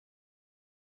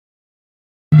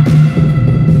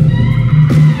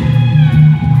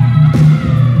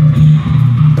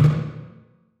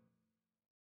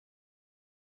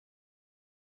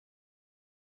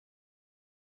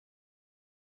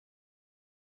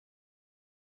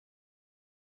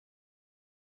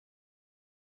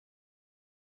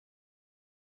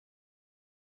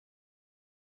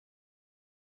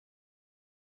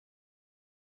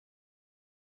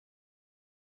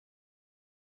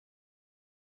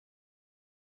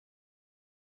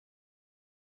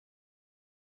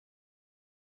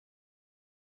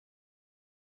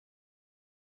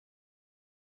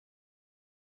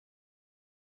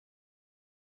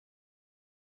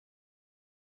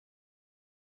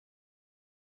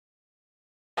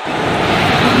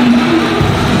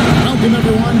Welcome,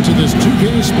 everyone, to this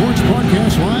 2K Sports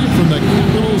Podcast live from the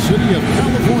capital city of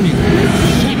California,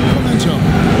 Sacramento.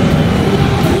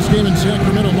 This game in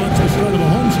Sacramento marks the start of a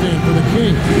homestand for the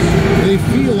Kings. They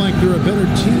feel like they're a better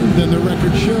team than their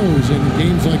record shows. In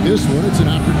games like this one, it's an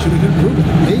opportunity to prove it.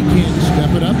 They can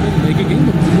step it up and make a game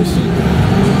of it. We'll see.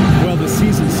 Well, the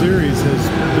season series has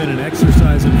been an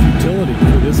exercise in futility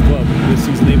for this club this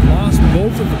season. They've lost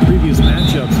both of the previous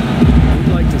matchups.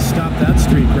 They'd like to stop that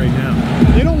streak right now.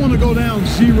 They don't want to go down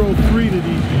 0-3 to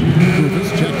these.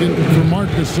 Rufus checked in for Mark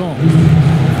Gasol.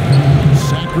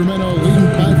 Sacramento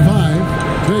leading by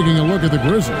 5. Taking a look at the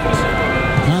Grizzlies.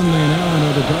 Conley and Allen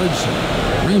are the guard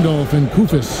set. Randolph and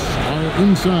Kufis are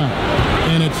inside.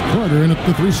 And it's Carter in at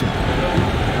the 3 set.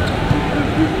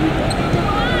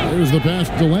 There's the pass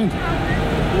to Landry.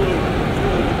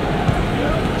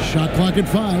 Shot clock at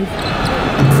 5.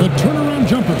 The turnaround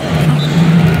jumper.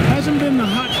 Hasn't been the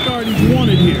hot start he's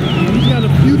wanted here. He's got a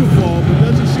beautiful ball, but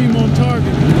doesn't seem on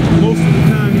target most of the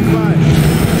time he fires.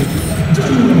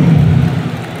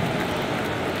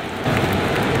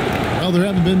 Well, there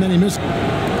haven't been many misses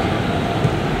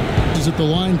at the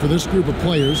line for this group of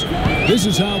players. This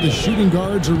is how the shooting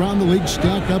guards around the league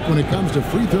stack up when it comes to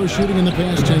free throw shooting in the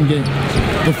past 10 games.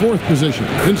 The 4th position,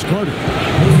 Vince Carter.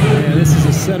 Yeah, this is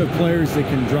a set of players that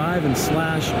can drive and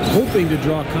slash, hoping to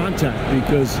draw contact,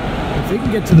 because if they can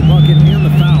get to the bucket and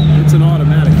the foul, it's an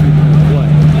automatic 3-point play.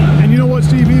 And you know what,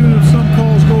 Steve? Even if some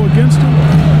calls go against him,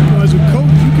 as a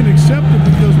coach, you can accept it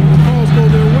because when the calls go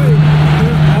their way,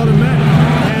 they're automatic.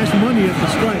 Cash money at the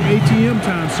stripe, ATM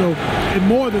time. So it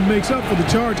more than makes up for the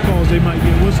charge calls they might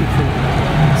get whistled for.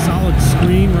 Solid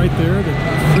screen right there that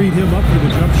freed him up for the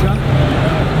jump shot.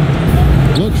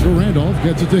 Looks for Randolph,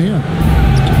 gets it to him.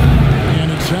 And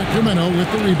it's Sacramento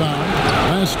with the rebound.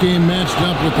 Last game matched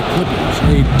up with the Clippers.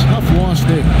 A tough loss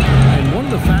there. And one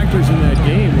of the factors in that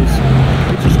game is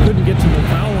they just couldn't get to the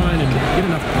foul line and get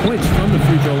enough points from the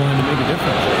free throw line to make a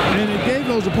difference. And it gave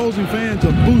those opposing fans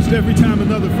a boost every time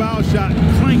another foul shot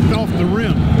clanked off the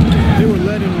rim. They were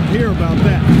letting them hear about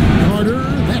that. Carter,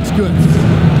 that's good.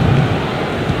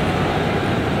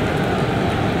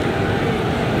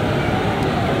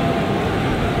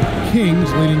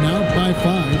 Kings leading now by 5.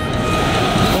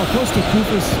 Well, Costa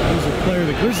Kufis is a player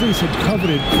the Grizzlies had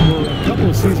coveted for a couple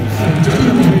of seasons. They ended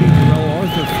up trading Terrell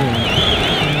Arthur for him.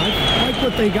 And I like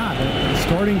what they got. A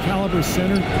starting caliber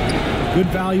center, good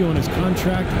value on his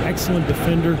contract, excellent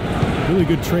defender, really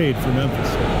good trade for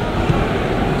Memphis.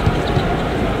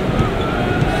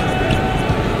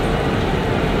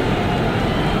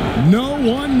 No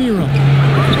one near him.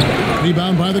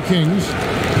 Rebound by the Kings.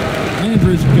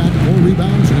 Andrews got 4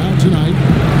 rebounds now tonight.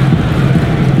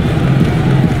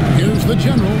 Here's the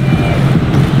general.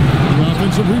 The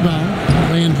offensive rebound.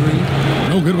 Landry,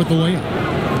 no good with the layup.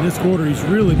 In this quarter, he's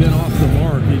really been off the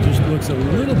mark. He just looks a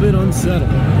little bit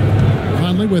unsettled.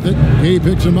 Conley with it. He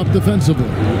picks him up defensively.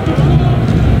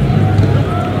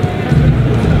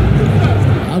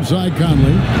 Outside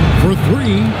Conley for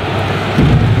 3.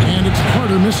 And it's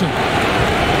Carter missing.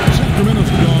 Sacramento's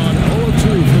gone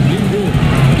 0-2 from game 4.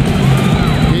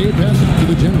 Gabe passes to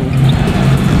the general.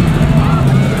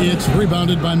 It's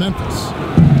rebounded by Memphis.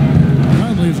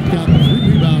 Conley's got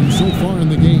 3 rebounds so far in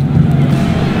the game.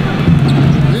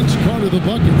 Vince Carter the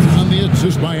bucket on the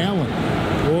assist by Allen.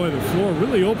 Boy, the floor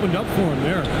really opened up for him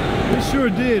there. They sure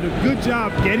did. A good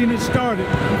job getting it started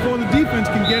before the defense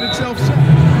can get itself set.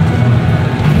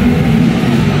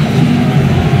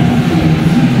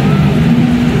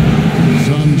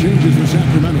 Some changes for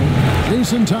Sacramento.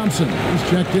 Jason Thompson is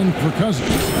checked in for Cousins.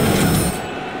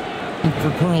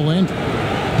 For Carl Landry.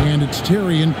 And it's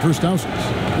Terry in for Stauskas.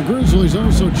 The Grizzlies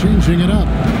also changing it up.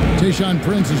 Tayshaun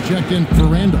Prince is checked in for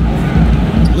Randolph.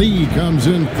 Lee comes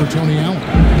in for Tony Allen.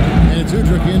 And it's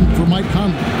Udrich in for Mike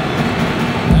Conley.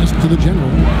 Pass to the general.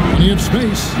 Plenty of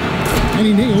space. And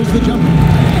he nails the jumper.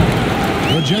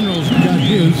 The general's got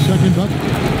his second bucket.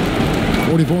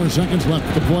 44 seconds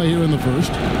left to play here in the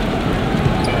first.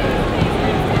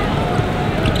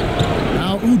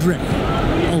 Now Udrich.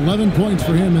 11 points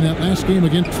for him in that last game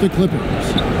against the Clippers.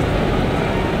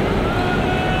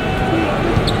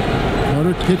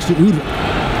 Carter kicks to Udrich.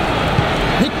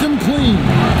 Picked him clean.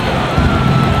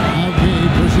 Okay,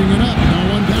 pushing it up. No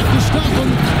one back to stop him.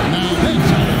 Now that's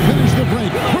how to finish the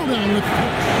break. Throw down with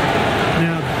force.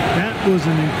 Now, that was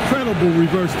an incredible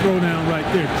reverse throwdown right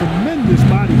there. Tremendous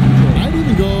body control. I'd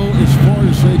even go as far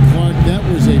as say, Clark, that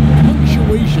was a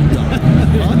punctuation dunk.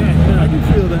 I can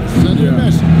feel that. Send a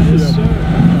message. Yes, sir.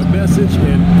 A message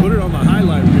and put it on the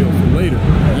highlight reel for later.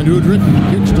 And Udrich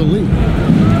kicks to Lee.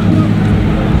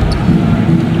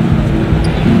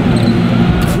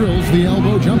 Drills the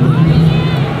elbow jumper.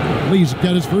 Lee Lee's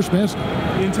got his first basket.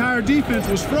 The entire defense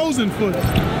was frozen footed.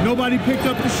 Nobody picked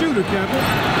up the shooter, Captain.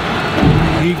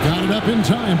 He got it up in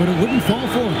time, but it wouldn't fall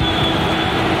for him.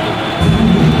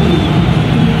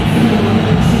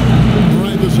 All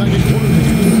right, the second quarter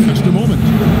is just a moment.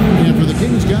 And for the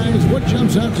Kings guys, what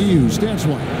jumps out to you,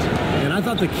 stats-wise? And I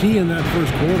thought the key in that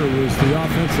first quarter was the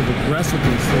offensive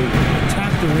aggressiveness. They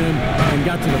attacked the rim and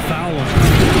got to the foul line.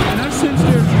 And I sense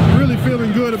they're really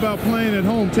feeling good about playing at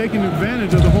home, taking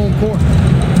advantage of the home court.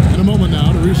 In a moment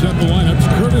now to reset the lineups,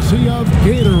 courtesy of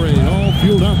Gatorade, all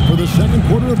fueled up for the second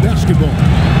quarter of basketball.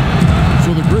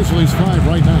 So the Grizzlies 5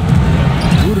 right now.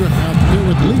 Woodruff out there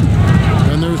with Lee.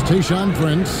 And there's Tayshaun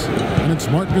Prince, and it's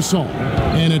Marc Gasol.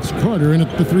 And it's Carter in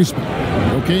at the 3 spot.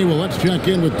 Okay, well, let's check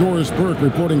in with Doris Burke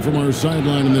reporting from our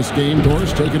sideline in this game.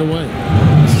 Doris, take it away.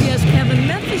 Yes, Kevin,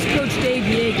 Memphis coach Dave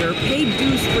Yeager paid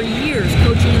dues for years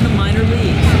coaching in the minor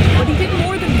leagues. But he did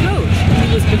more than coach. He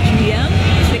was the GM,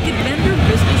 ticket vendor,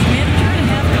 business manager, and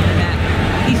halftime back.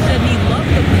 He said he loved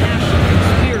the passion and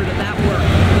spirit of that work,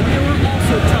 but there were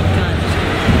also tough times.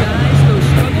 Guys, those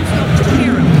struggles helped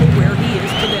prepare him for where he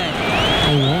is today.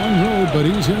 A long road, but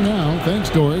he's here now. Thanks,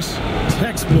 Doris.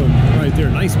 Textbook right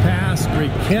there. Nice pass, great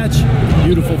catch,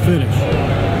 beautiful finish.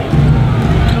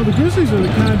 Now, the Grizzlies are the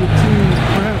kind of team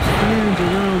perhaps fans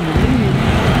around the league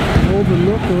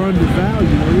overlook or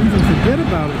undervalue or even forget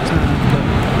about at times, but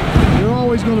they're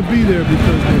always going to be there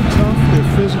because they're tough, they're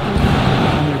physical,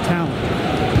 and they're talented.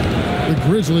 The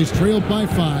Grizzlies trailed by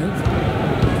 5.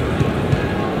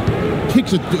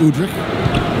 Kicks it to Udrich.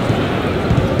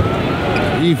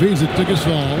 He feeds it to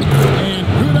Gasol. And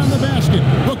good on the basket.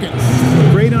 Hook it.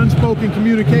 Great unspoken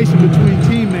communication between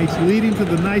teammates leading to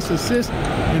the nice assist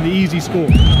and the easy score.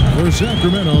 For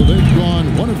Sacramento, they've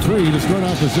gone 1 of 3 to start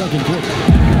off the second quarter.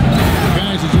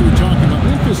 Guys, as you were talking about,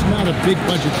 Memphis not a big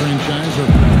budget franchise or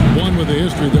one with a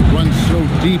history that runs so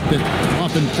deep that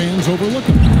often fans overlook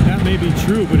them. That may be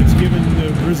true, but it's given the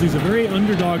Grizzlies a very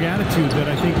underdog attitude that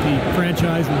I think the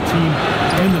franchise and the team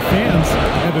and the fans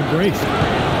have embraced.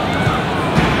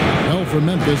 Well, for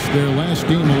Memphis, their last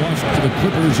game lost to the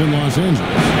Clippers in Los Angeles.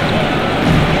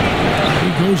 He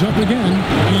goes up again,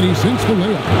 and he sinks the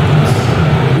layup.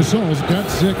 Gasol's got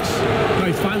 6. Well,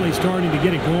 he's finally starting to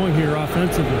get it going here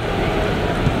offensively.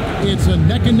 It's a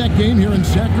neck-and-neck game here in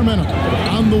Sacramento.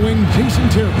 On the wing, Jason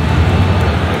Terry.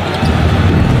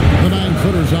 The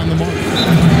 9-footer's on the mark.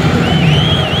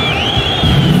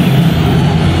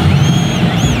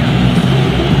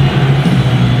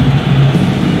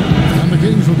 And the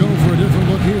Kings will go for a different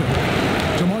look here.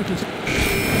 To Marcus.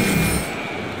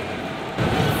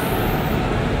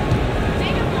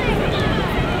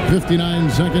 "59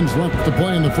 seconds left to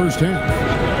play in the first half.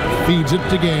 Feeds it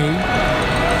to Gay.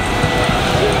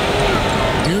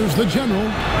 Here's the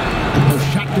General. The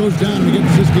shot goes down and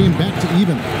gets this game back to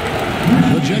even.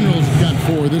 The General's got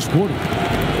 4 this quarter.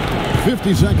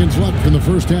 50 seconds left in the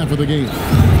first half of the game.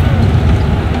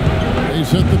 They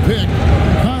set the pick.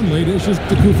 Conley dishes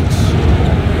to Kufis.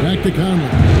 Back to Conley.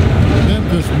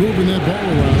 Memphis moving that ball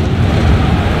around.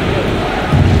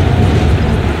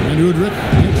 And Udrich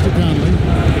gets to Conley.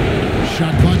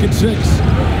 Shot clock at 6.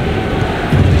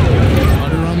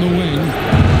 Carter on the wing.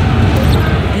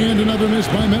 And another miss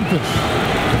by Memphis.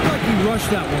 Looked like he rushed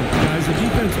that one, guys. The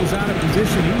defense was out of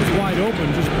position. He was wide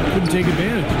open, just couldn't take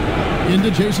advantage.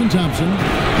 Into Jason Thompson.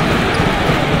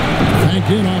 Banked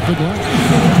in off the glass.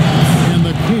 And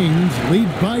the Kings lead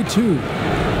by 2.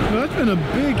 Well, that's been a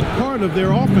big part of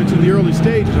their offense in the early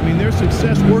stages. I mean, their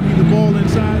success working the ball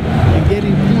inside and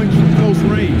getting points from close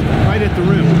range, right at the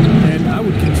rim. And I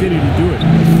would continue to do it.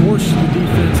 Force the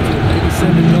defense to maybe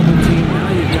send a double team.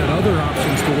 Now you've got other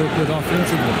options to work with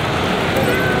offensively.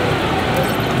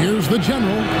 Here's the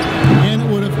General. And it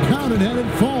would have counted had it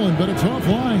fallen, but it's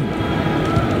offline.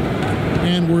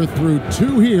 And we're through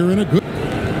 2 here in a good...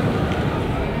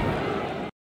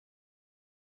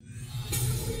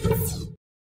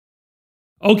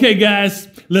 Okay, guys,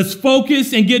 let's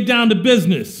focus and get down to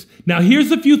business. Now,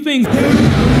 here's a few things.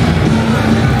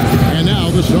 And now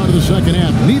the start of the second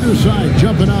half. Neither side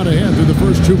jumping out ahead through the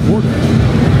first 2 quarters.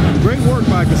 Great work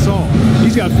by Gasol.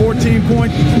 He's got 14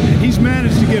 points, and he's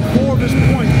managed to get 4 of his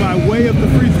points by way of the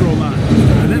free throw line.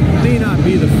 And that may not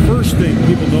be the first thing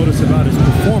people notice about his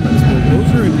performance, but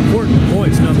those are important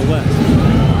points nonetheless.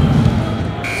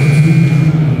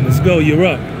 Let's go, you're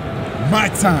up. My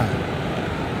time.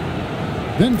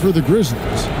 Then for the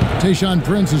Grizzlies, Tayshaun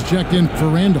Prince is checked in for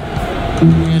Randolph.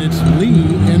 And it's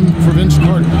Lee in for Vince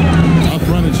Carter. Up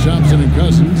front, it's Thompson and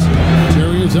Cousins.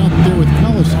 Terry is out there with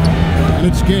Collison. And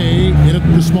it's Gay in at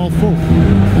the small forward.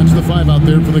 That's the 5 out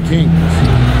there for the Kings.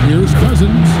 Here's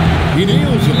Cousins. He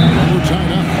nails it. We're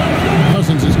tied up.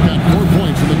 Cousins has got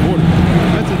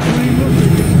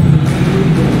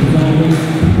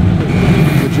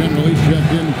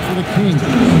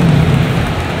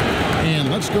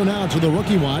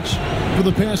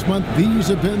the past month, these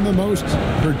have been the most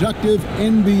productive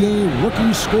NBA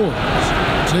rookie scores.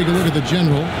 Take a look at the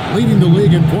general, leading the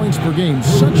league in points per game.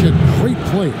 Such a great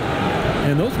player.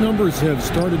 And those numbers have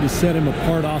started to set him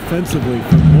apart offensively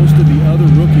from most of the other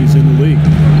rookies in the league.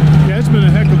 Yeah, it's been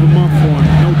a heck of a month for him,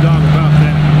 no doubt about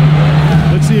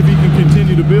that. Let's see if he can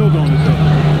continue to build on it,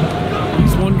 though.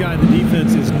 He's one guy the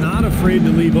defense is not afraid to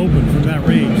leave open from that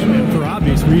range, and for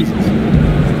obvious reasons.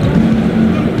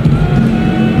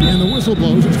 And the whistle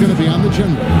blows, it's going to be on the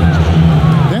general.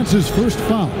 That's his first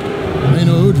foul. They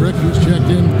know Udrich, who's checked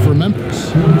in for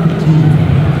Memphis.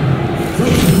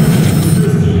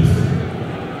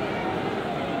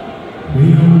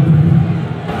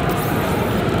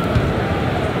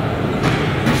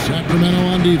 Sacramento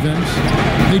on defense.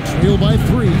 They trail by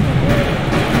 3.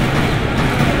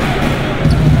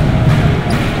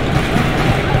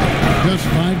 Just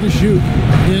 5 to shoot.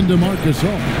 Into Marcus All.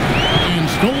 And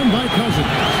stolen by Cousins.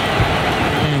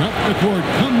 And up the court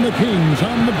come the Kings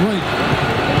on the break.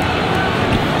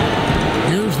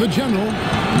 Here's the general.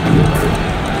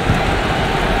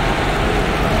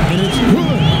 And it's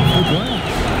good off the glass.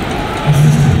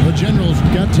 The general's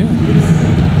got 10.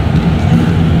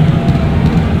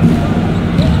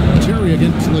 Terry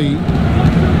against Lee.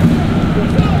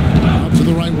 Out to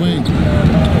the right wing.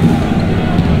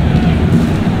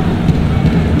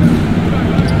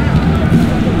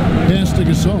 Pass to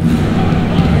Gasol.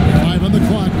 5 on the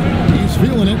clock. He's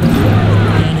feeling it.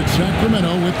 And it's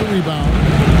Sacramento with the rebound.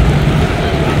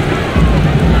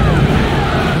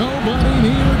 Nobody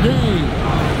near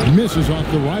Gay. Misses off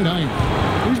the right iron.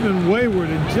 He's been wayward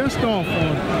and just off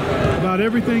on about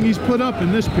everything he's put up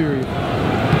in this period.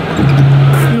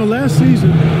 You know, last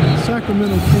season,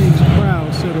 Sacramento Kings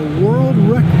crowd set a world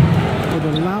record for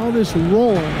the loudest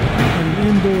roar in an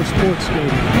indoor sports stadium.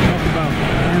 Talk about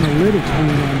analytics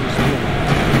being on display.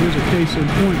 Here's a case in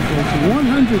point, folks.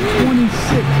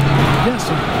 126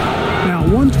 decibels. Now,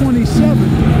 127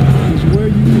 is where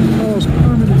you can cause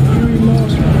permanent hearing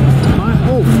loss. My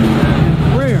hope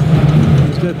and prayer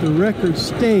is that the record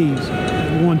stays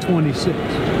at 126.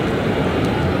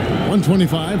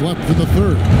 125 left for the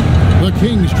third. The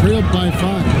Kings trailed by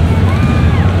 5.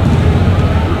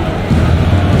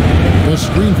 The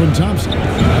screen from Thompson.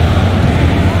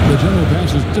 The general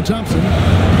passes to Thompson.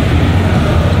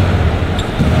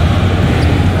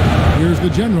 Here's the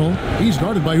general. He's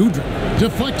guarded by Udrich.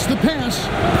 Deflects the pass.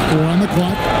 4 on the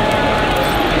clock.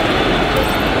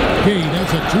 Gay,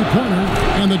 that's a 2-pointer,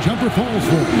 and the jumper falls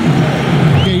for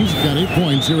him. Gay's got 8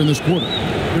 points here in this quarter.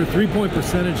 Their three-point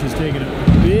percentage has taken a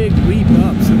big leap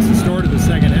up since the start of the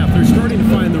second half. They're starting to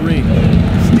find the ring.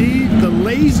 Steve, the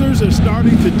lasers are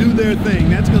starting to do their thing.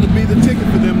 That's going to be the ticket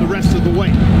for them the rest of the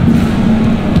way.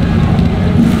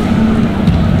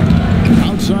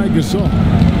 Outside Gasol.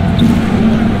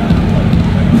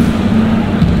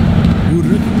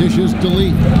 Udrich dishes to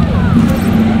Lee.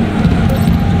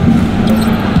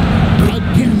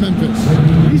 Again,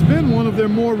 Memphis. He's been one of their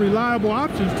more reliable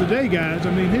options today, guys.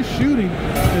 I mean, his shooting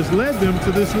has led them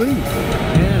to this lead.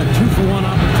 And a 2-for-1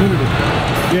 opportunity.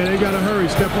 Yeah, they got to hurry.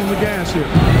 Step on the gas here.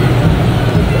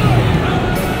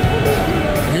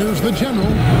 Here's the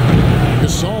general.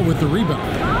 Gasol with the rebound.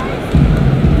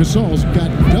 Gasol's got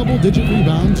double-digit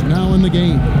rebounds now in the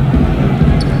game.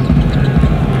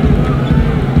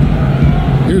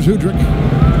 Here's Udrich.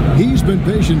 He's been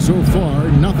patient so far.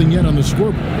 Nothing yet on the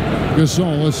scoreboard.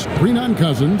 Gasol, a screen on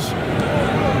Cousins.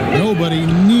 Nobody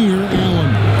near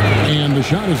Allen. And the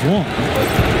shot is long.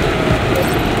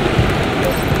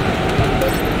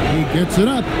 He gets it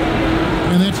up.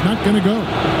 And that's not going to go.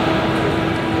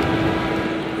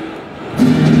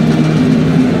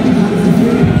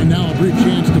 And now a brief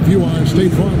chance to view our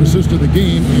State Farm assist of the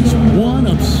game. It's 1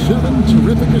 of 7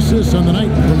 terrific assists on the night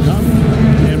from Conley.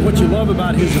 And what you love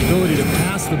about his ability to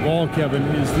pass the ball, Kevin,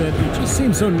 is that it just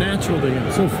seems so natural to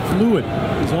him, so fluid.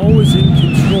 He's always in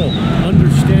control,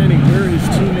 understanding where his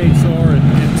teammates are and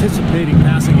anticipating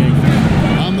passing angles.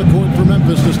 On the court for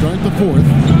Memphis to start the fourth.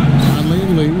 Conley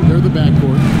and Lee, they're the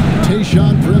backcourt.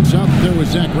 Tayshaun Prince out there with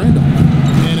Zach Randolph.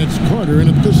 And it's Carter in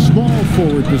at the small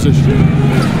forward position.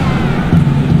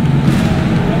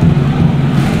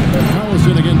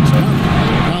 Collison against Conley.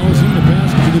 Collison, the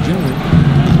pass to the general.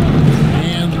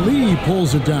 And Lee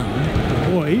pulls it down.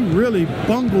 Boy, he really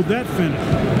bungled that finish.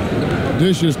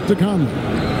 Dishes to Conley.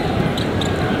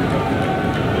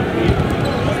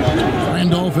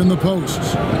 Randolph in the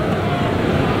posts.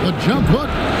 The jump hook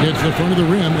hits the front of the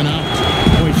rim and out.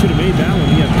 Boy, he should have made that one.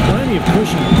 He had plenty of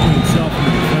cushion between himself and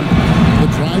the defender. The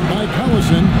drive by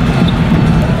Collison.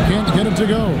 Can't get it to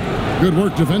go. Good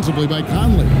work defensively by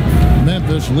Conley.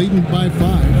 Memphis leading by 5.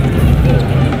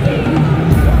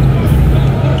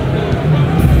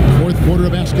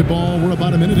 quarter of basketball. We're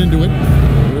about a minute into it.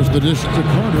 There's the dish to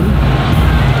Carter.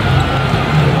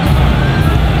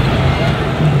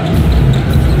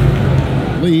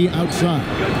 Lee outside.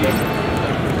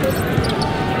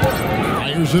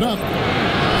 Fires it up.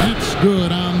 That's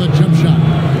good on the jump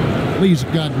shot. Lee's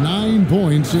got 9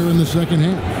 points here in the second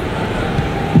half.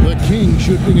 The Kings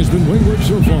shooting has been wayward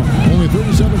so far. Only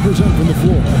 37% from the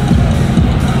floor.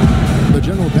 The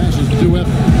general passes to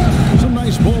Evans. Some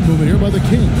nice ball movement here by the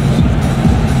Kings.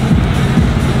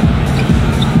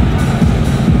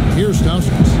 Here's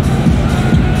Stauskas.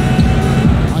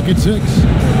 Pocket 6.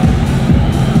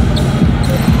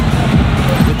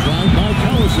 The drive by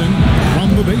Collison from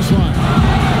the baseline.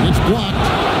 It's blocked.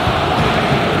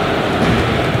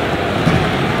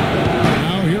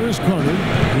 Now here is Carter.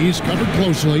 He's covered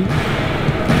closely.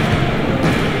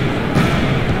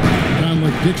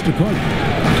 Conley kicks to Carter.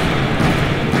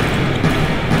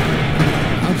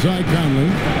 Outside Conley.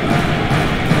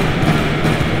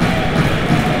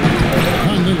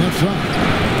 Conley left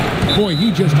side. Boy,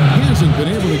 he just hasn't been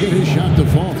able to get his shot to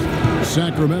fall.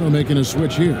 Sacramento making a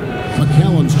switch here.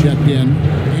 McCallum's checked in,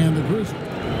 and the Grizzlies.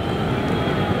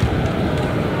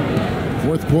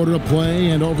 Fourth quarter of play,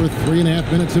 and over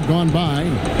 3.5 minutes have gone by.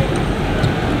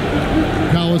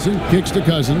 Collison kicks to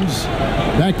Cousins.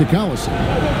 Back to Collison.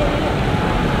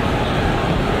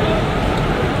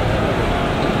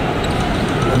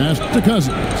 Pass to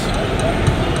Cousins.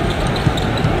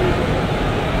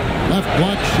 Left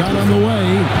block shot on the way.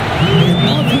 And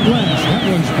off the glass. That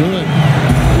one's good.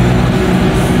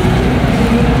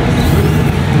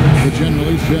 The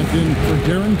generally checked in for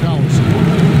Darren Collison.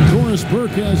 Doris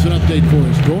Burke has an update for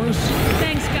us. Doris?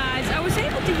 Thanks, guys. I was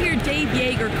able to hear Dave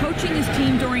Yeager coaching his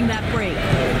team during that break.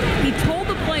 He told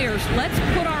the players, let's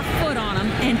put our foot on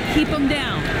them and keep them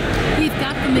down. We've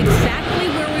got them exactly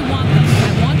where we want them.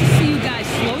 I want to see you guys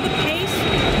slow the pace,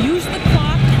 use the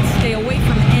clock, and stay away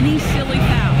from any silly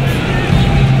fouls.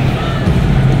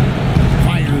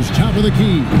 Fires top of the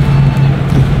key.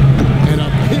 And a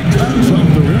big bounce off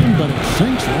the rim, but it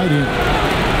sinks right in.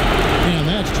 And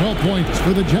that's 12 points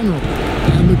for the General.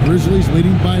 And the Grizzlies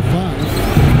leading by 5.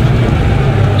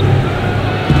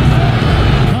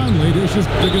 Conley dishes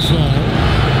to Gasol.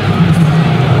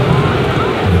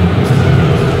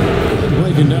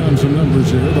 Breaking down some numbers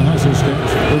here. The hustle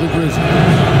steps for the Grizzlies.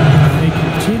 They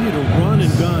continue to run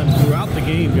and gun throughout the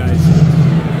game, guys.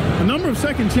 The number of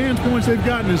second chance points they've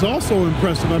gotten is also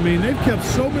impressive. I mean, they've kept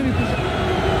so many possessions.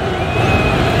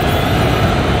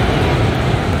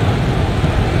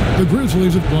 The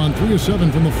Grizzlies have gone 3 of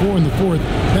 7 from the floor in the fourth.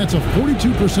 That's a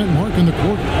 42% mark in the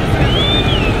quarter.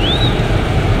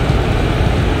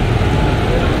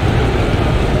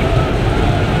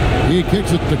 He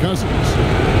kicks it to Cousins.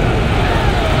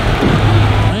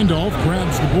 Randolph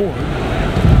grabs the board.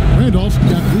 Randolph's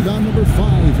got rebound number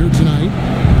 5 here tonight.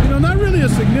 You know, not really a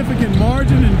significant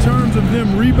margin in terms of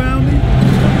them rebounding,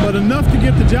 but enough to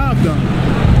get the job done.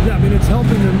 Yeah, I mean, it's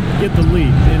helping them get the lead.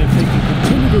 And if they can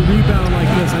continue to rebound like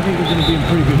this, I think they're going to be in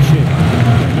pretty good shape.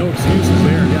 No excuses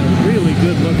there. Got a really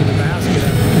good look at the basket.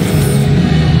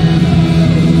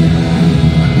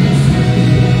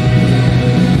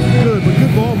 Good, but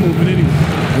good ball movement anyway.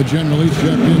 The generally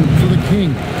checked in for the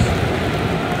Kings.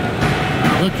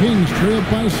 The Kings trailed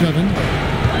by 7.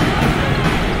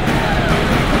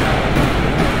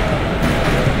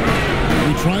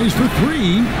 He tries for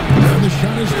 3, and the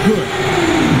shot is good.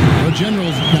 The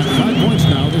Generals got 5 points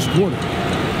now this quarter.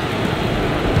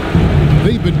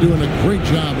 They've been doing a great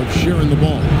job of sharing the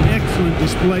ball. Excellent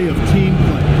display of team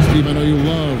play. Steve, I know you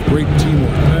love great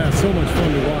teamwork. Yeah, so much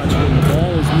fun to watch when the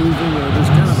ball is moving. There's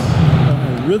kind of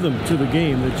a rhythm to the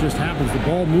game that just happens. The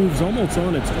ball moves almost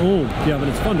on its own. Yeah, but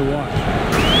it's fun to watch.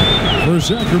 For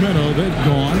Sacramento, they've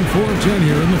gone 4 of 10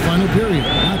 here in the final period.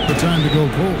 Not the time to go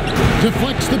cold.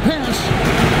 Deflects the pass.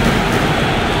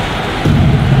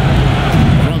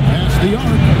 From past the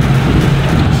arc.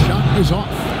 Shot is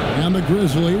off. And the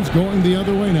Grizzlies going the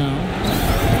other way now.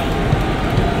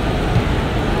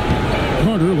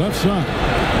 Carter left side.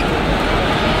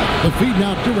 The feed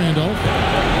now to Randolph.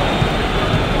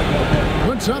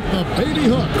 Puts up the baby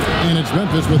hook. And it's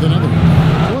Memphis with another.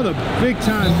 What a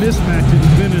big-time mismatch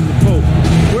it's been in the post.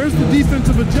 Where's the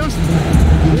defensive adjustment?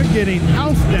 They're getting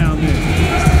housed down there.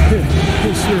 They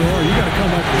sure are. You got to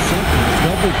come up with something.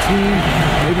 Double team,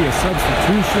 maybe a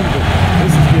substitution, but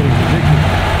this is getting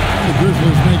ridiculous. The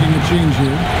Grizzlies making a change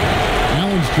here.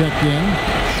 Allen's checked in.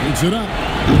 Shoots it up.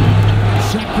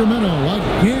 Sacramento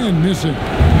again missing.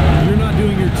 You're not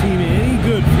doing your team any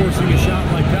good forcing a shot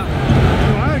like that one.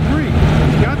 No, I agree.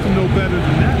 You got to know better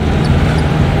than that.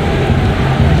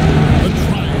 A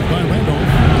drive by Randolph.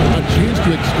 A chance to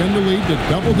extend the lead to to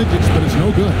double digits, but it's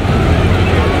no good.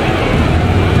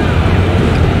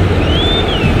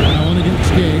 Allen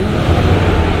against Gay.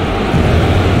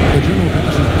 The general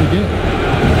passes to Gay.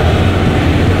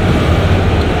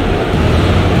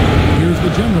 Here's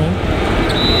the general.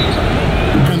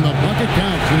 And the bucket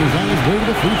counts, and he's on his way to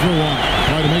the free throw line.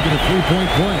 Try to make it a 3-point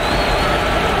play.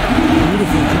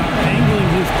 Beautiful job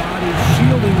angling his body,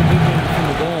 shielding the big man from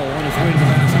the ball on his way to the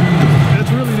basket.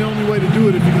 That's really the only way to do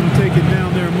it if you're going to take it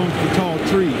down there amongst the tall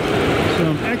trees.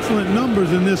 Some excellent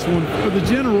numbers in this one. For the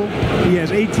general, he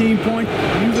has 18 points.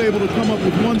 He was able to come up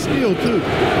with 1 steal, too.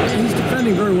 He's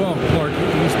defending very well, Clark.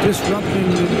 He's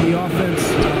disrupting the offense.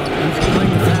 He's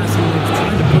playing the passing lanes,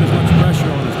 trying to put as much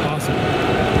pressure on as possible.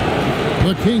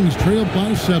 The Kings trail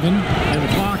by 7. And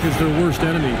the clock is their worst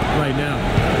enemy right now.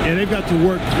 And they've got to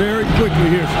work very quickly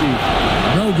here, Steve.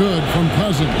 No good from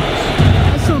Cousins.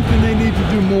 That's something they need to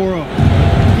do more of.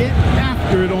 Get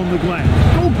after it on the glass.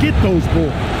 Go get those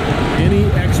balls. Any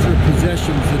extra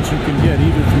possessions that you can get,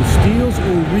 either through steals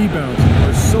or rebounds,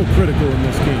 are so critical in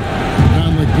this game.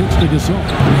 Conley gets to Gasol.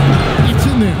 It's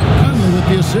in there. Conley with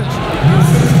the assist.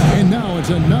 And now it's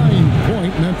a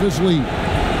 9-point Memphis lead.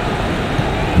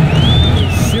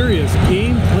 Serious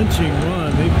game-clinching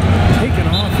run. They've taken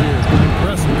off here.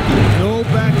 Impressive. No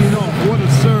backing off. What a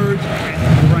surge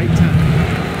at the right time.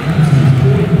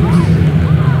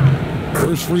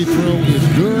 First free throw is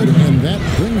good, and that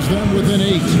brings them within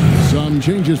 8. Some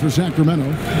changes for Sacramento.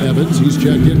 Evans, he's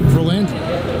checked in for Landry.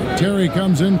 Terry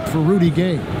comes in for Rudy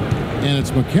Gay. And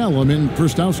it's McCallum in for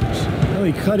Stauskas. Well,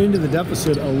 he cut into the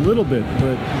deficit a little bit,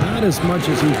 but not as much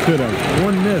as he could have.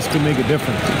 One miss can make a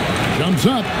difference. Jumps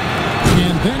up.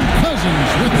 And then Cousins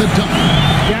with the dunk.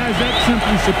 Guys, that's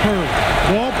simply superb.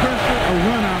 Ball pressure, a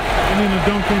run out, and then a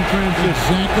dunk in transition.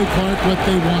 Exactly, Clark, what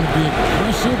they want. The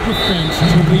aggressive defense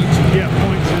to lead to. Yeah,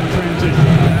 points in transition.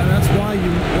 Yeah, that's why you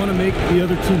want to make the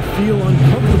other team feel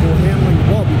uncomfortable handling the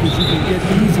ball, because you can get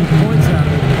easy points out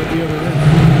of it at the other end.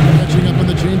 Catching up on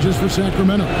the changes for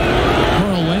Sacramento.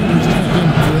 Carl Landry's tapped in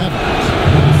for Evans.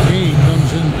 Gay comes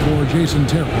in for Jason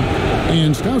Terry.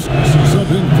 And Stauskas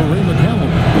subbed in for Ray McCallum.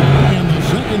 And the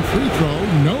second free throw,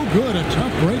 no good. A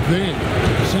tough break there.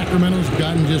 Sacramento's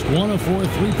gotten just 1 of 4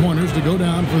 3-pointers to go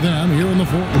down for them here in the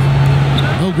fourth.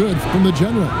 No good from the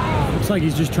general. Looks like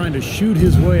he's just trying to shoot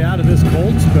his way out of this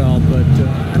cold spell, but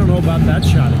I don't know about that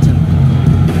shot attempt.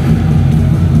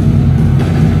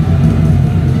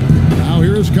 Now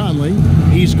here is Conley.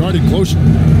 He's guarded closely.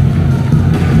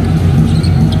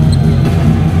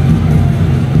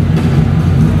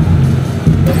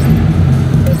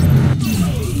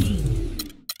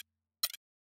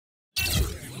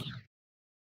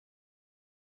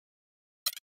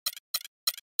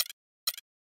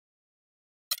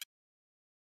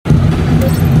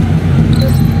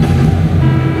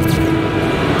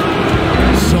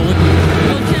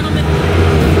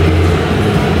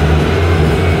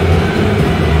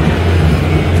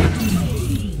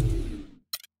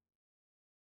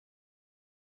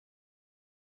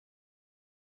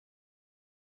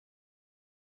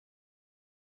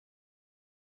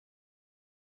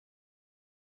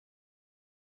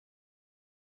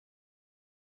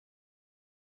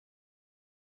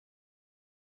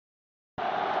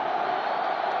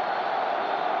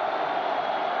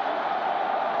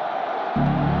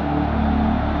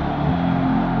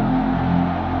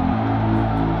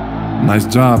 Nice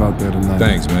job out there tonight.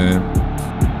 Thanks, man.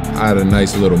 I had a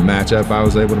nice little matchup. I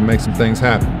was able to make some things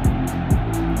happen.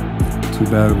 Too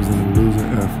bad it was in a losing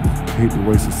effort. Hate to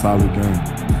waste a solid game.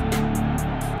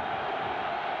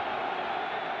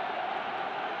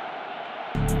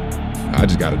 I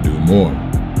just got to do more,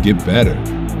 get better,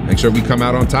 make sure we come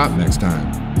out on top next time.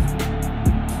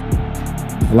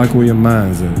 I like where your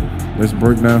mind's at. Let's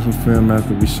break down some film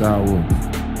after we shower.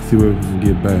 See where we can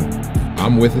get back.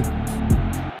 I'm with it.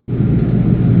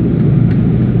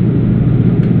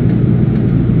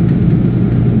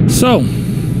 So,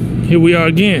 here we are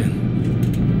again.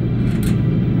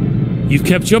 You've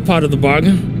kept your part of the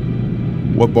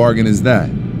bargain. What bargain is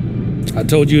that? I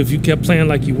told you if you kept playing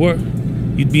like you were,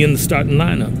 you'd be in the starting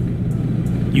lineup.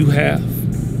 You have,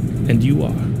 and you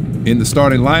are. In the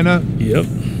starting lineup? Yep.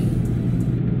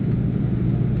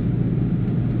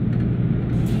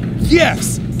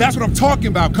 Yes! That's what I'm talking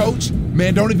about, Coach.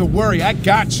 Man, don't even worry, I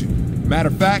got you. Matter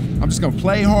of fact, I'm just gonna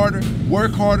play harder,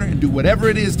 work harder, and do whatever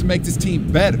it is to make this team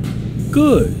better.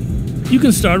 Good. You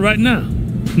can start right now.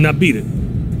 Now beat it.